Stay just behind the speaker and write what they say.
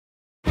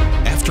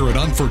After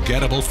an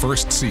unforgettable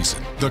first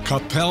season, the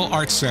Coppell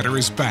Arts Center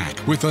is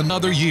back with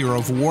another year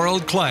of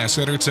world-class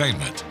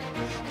entertainment.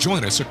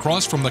 Join us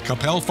across from the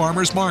Coppell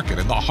Farmers Market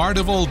in the heart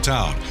of Old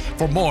Town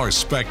for more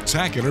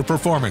spectacular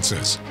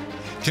performances.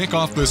 Kick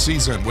off the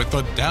season with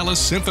the Dallas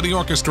Symphony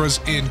Orchestra's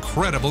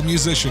incredible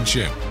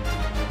musicianship.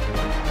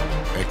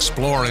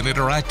 Explore an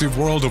interactive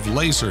world of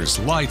lasers,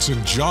 lights,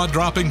 and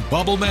jaw-dropping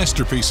bubble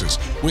masterpieces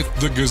with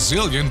the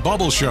Gazillion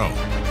Bubble Show.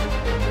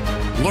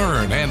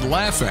 Learn and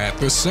laugh at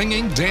the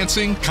singing,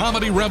 dancing,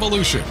 comedy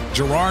revolution,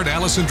 Gerard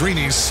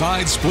Alessandrini's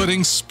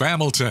side-splitting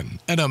Spamilton,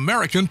 an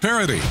American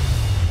parody.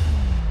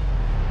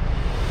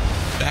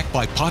 Backed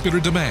by popular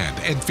demand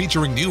and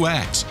featuring new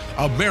acts,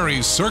 a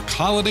Mary's Cirque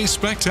Holiday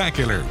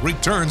Spectacular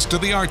returns to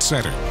the Arts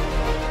Center.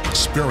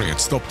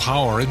 Experience the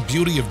power and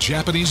beauty of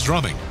Japanese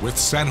drumming with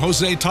San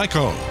Jose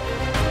Taiko.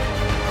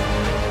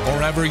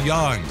 Forever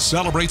Young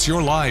celebrates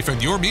your life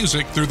and your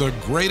music through the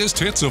greatest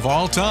hits of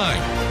all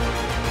time.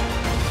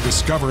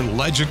 Discover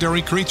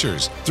legendary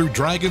creatures through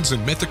Dragons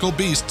and Mythical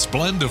Beasts'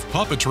 blend of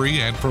puppetry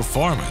and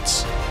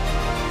performance.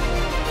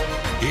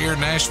 Hear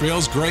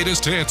Nashville's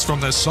greatest hits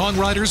from the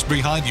songwriters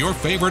behind your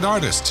favorite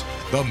artists,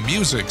 the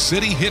Music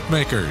City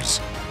Hitmakers.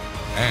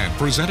 And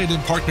presented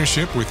in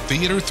partnership with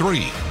Theater 3,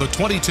 the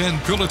 2010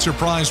 Pulitzer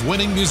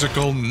Prize-winning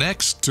musical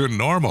Next to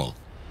Normal.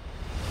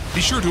 Be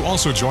sure to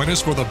also join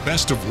us for the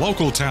best of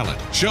local talent,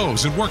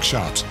 shows, and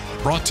workshops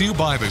brought to you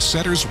by the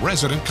Center's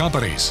resident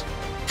companies.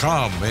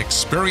 Come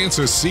experience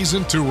a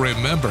season to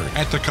remember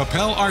at the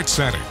Coppell Arts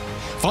Center.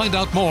 Find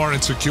out more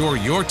and secure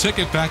your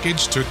ticket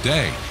package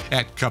today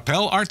at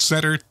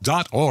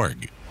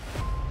CoppellArtsCenter.org.